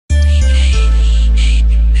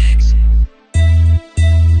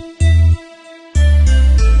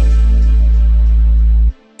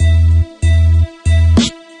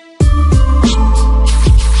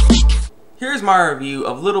my review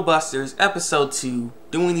of Little Busters episode 2,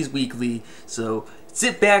 doing these weekly. So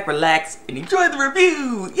sit back, relax, and enjoy the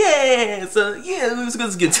review. Yeah. So yeah,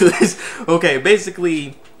 let's get to this. Okay,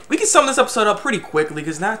 basically we can sum this episode up pretty quickly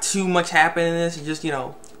because not too much happened in this. It's just, you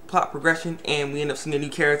know, plot progression, and we end up seeing a new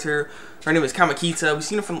character. Her name is Kamakita. We've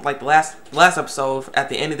seen her from like the last episode. At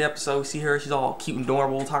the end of the episode, we see her. She's all cute and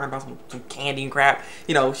adorable, talking about some candy and crap.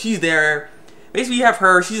 You know, she's there. Basically, you have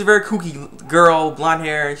her. She's a very kooky girl, blonde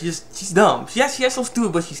hair, and she's dumb. She's so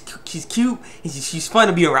stupid, but she's cute and she's fun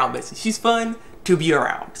to be around. Basically, she's fun to be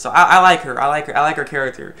around. So I like her. I like her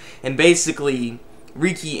character. And basically,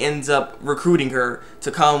 Riki ends up recruiting her to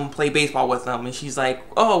come play baseball with them, and she's like,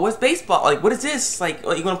 "Oh, what's baseball? Like, what is this? Like,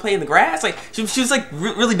 are you gonna play in the grass?" Like, she's like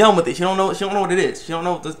really dumb with it. She don't know what it is. She don't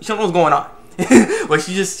know what's going on. But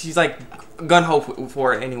she's like gun ho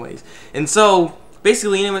for it anyways. And so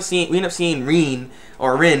basically, we end up seeing Rin,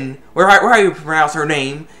 where you pronounce her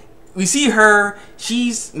name. We see her.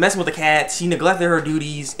 She's messing with the cat. She neglected her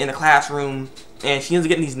duties in the classroom, and she ends up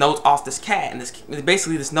getting these notes off this cat. And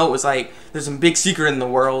this note is like, there's some big secret in the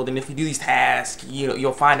world, and if you do these tasks,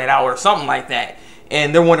 you'll find it out, or something like that.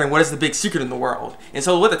 And they're wondering, what is the big secret in the world? And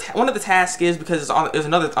so one of the tasks is, because there's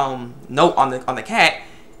another note on the cat,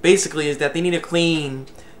 basically is that they need to clean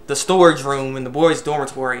the storage room in the boys'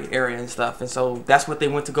 dormitory area and stuff. And so that's what they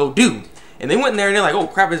went to go do. And they went in there and they're like, "Oh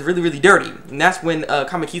crap, it's really, really dirty." And that's when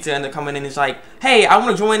Kamakita ended up coming in and is like, "Hey, I want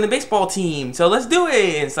to join the baseball team, so let's do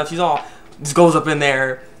it," and stuff. She's all just goes up in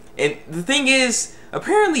there. And the thing is,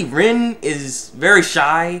 apparently Rin is very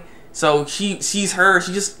shy. So she's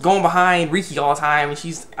just going behind Riki all the time,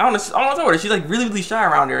 and I don't know, she's like really, really shy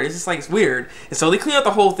around her. It's just like, it's weird. And so they clean up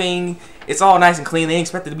the whole thing. It's all nice and clean. They didn't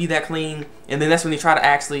expect it to be that clean. And then that's when they try to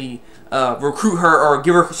actually recruit her or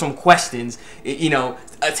give her some questions, you know,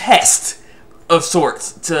 a test of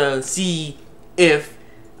sorts to see if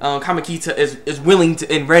Kamakita is willing to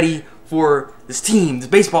and ready for this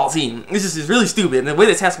baseball team. It's really stupid. And the way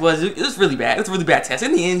the test was, it was really bad. It's a really bad test.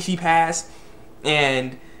 In the end, she passed.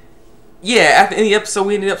 And yeah, at the end of the episode,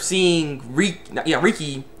 we ended up seeing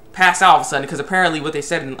Riki pass out all of a sudden, because apparently what they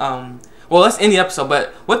said in well, that's in the episode,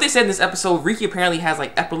 but what they said in this episode, Riki apparently has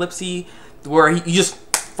like epilepsy, where you just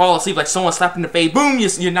fall asleep, like someone slapped in the face, boom,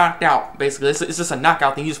 you're knocked out. Basically, it's just a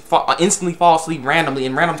knockout thing. You just instantly fall asleep randomly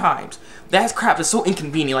in random times. That's crap. It's so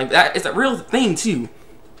inconvenient. Like that, it's a real thing too.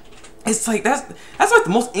 It's like that's like the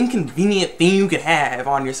most inconvenient thing you could have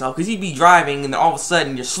on yourself, because you'd be driving and then all of a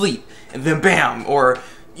sudden you're asleep and then bam, or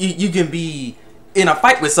you can be in a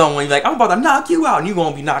fight with someone, you're like, "I'm about to knock you out," and you're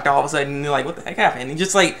gonna be knocked out all of a sudden, and you're like, "What the heck happened?" And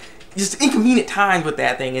just inconvenient times with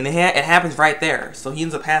that thing, and it happens right there. So he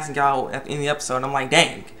ends up passing out at the end of the episode, and I'm like,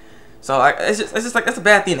 dang. So it's just like, that's a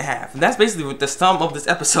bad thing to have. And that's basically the sum of this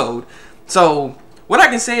episode. So what I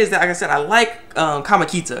can say is that, like I said, I like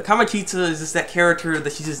Kamakita. Kamakita is just that character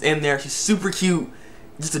that she's just in there. She's super cute,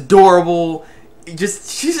 just adorable. I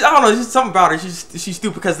don't know, just something about her. She's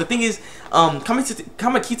stupid, because the thing is,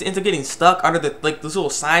 Kamakita ends up getting stuck under this little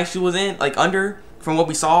sign she was in, like under, from what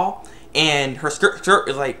we saw. And her skirt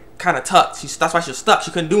is like kind of tucked. That's why she was stuck.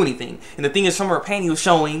 She couldn't do anything. And the thing is, some of her panty was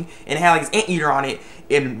showing, and it had like this anteater on it.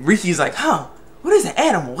 And Riki's like, "Huh? What is an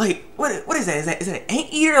animal? Like, what is that? Is that an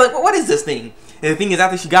anteater? Like, what is this thing?" And the thing is,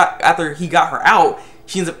 after he got her out,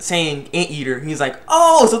 she ends up saying anteater. And he's like,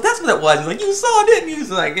 "Oh, so that's what it was." He's like, "You saw it, didn't you?"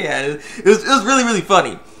 He's like, "Yeah." It was really, really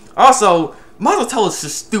funny. Also, Masato is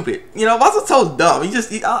just stupid. You know, Masato's dumb.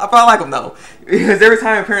 I like him though, because every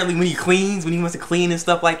time apparently when he wants to clean and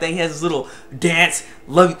stuff like that, he has this little dance,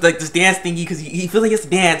 like this dance thingy, because he feels like he has to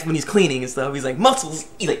dance when he's cleaning and stuff. He's like, muscles.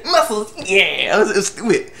 He's like, muscles. Yeah, it was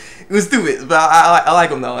stupid. It was stupid, but I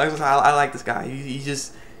like him though. I like this guy. He's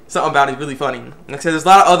just, something about it is really funny. Like I said, there's a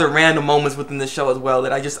lot of other random moments within this show as well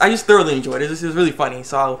that I just thoroughly enjoyed. It was really funny.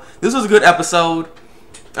 So this was a good episode.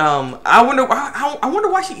 I wonder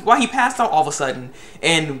why he passed out all of a sudden,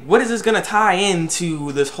 and what is this gonna tie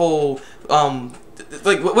into this whole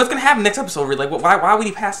like what's gonna happen next episode? Really, like why would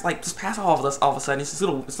he pass out all of a sudden? It's a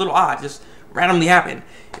little odd, just randomly happen.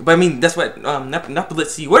 But I mean, that's what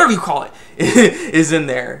epilepsy, whatever you call it, is in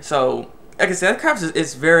there. So like I said, that crap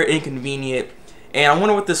is very inconvenient. And I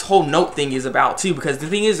wonder what this whole note thing is about too, because the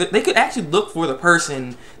thing is, they could actually look for the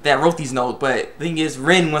person that wrote these notes, but the thing is,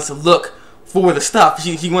 Rin wants to look for the stuff.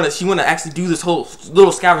 She wanna actually do this whole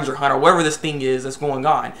little scavenger hunt or whatever this thing is that's going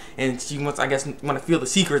on, and she wants, I guess, want to feel the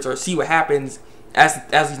secrets or see what happens as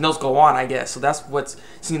these notes go on, I guess. So that's what's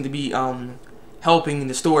seemed to be helping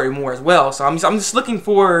the story more as well. So I'm just looking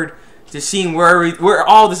forward to seeing where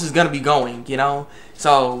all this is gonna be going, you know.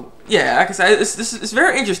 So yeah, like I said, it's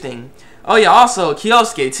very interesting. Oh yeah, also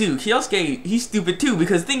Kyosuke too. Kyosuke, he's stupid too,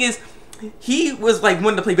 because the thing is, he was like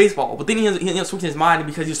wanting to play baseball, but then he ended up switching his mind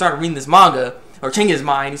because he started reading this manga, or changing his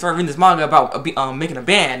mind. He started reading this manga about making a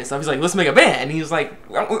band and stuff. He's like, let's make a band. And he was like,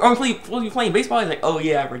 are we playing baseball? He's like, oh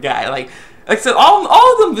yeah, I forgot. Like I said, all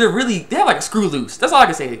of them, they have like a screw loose. That's all I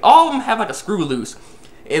can say. All of them have like a screw loose.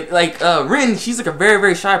 Rin, she's like a very,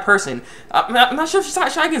 very shy person. I'm not sure if she's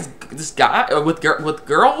shy against this guy or with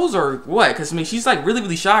girls or what. Because I mean, she's like really,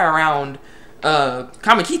 really shy around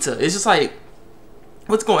Kamakita. It's just like,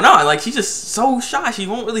 what's going on? Like, she's just so shy. She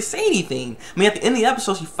won't really say anything. I mean, at the end of the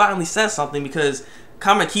episode, she finally says something because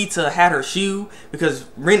Kamakita had her shoe, because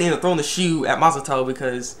Rin ended up throwing the shoe at Masato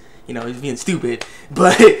because, you know, he's being stupid.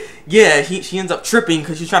 But yeah, she ends up tripping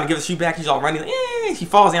because she's trying to give the shoe back. She's all running, she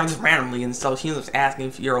falls down just randomly, and so she ends up asking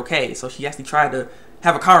if you're okay. So she actually tried to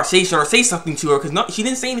have a conversation or say something to her because she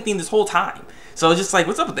didn't say anything this whole time. So it's just like,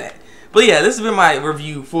 what's up with that? But yeah, this has been my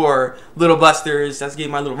review for Little Busters. That's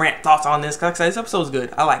giving my little rant thoughts on this. Cause like I said, this episode's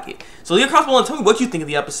good. I like it. So leave a comment below and tell me what you think of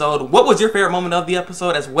the episode. What was your favorite moment of the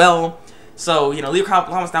episode as well? So, you know, leave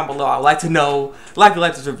comments down below. I'd like to know. Like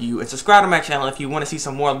this review. And subscribe to my channel if you want to see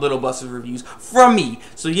some more Little Busters reviews from me.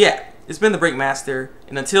 So yeah, it's been the Thabreakmaster.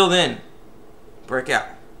 And until then, break out.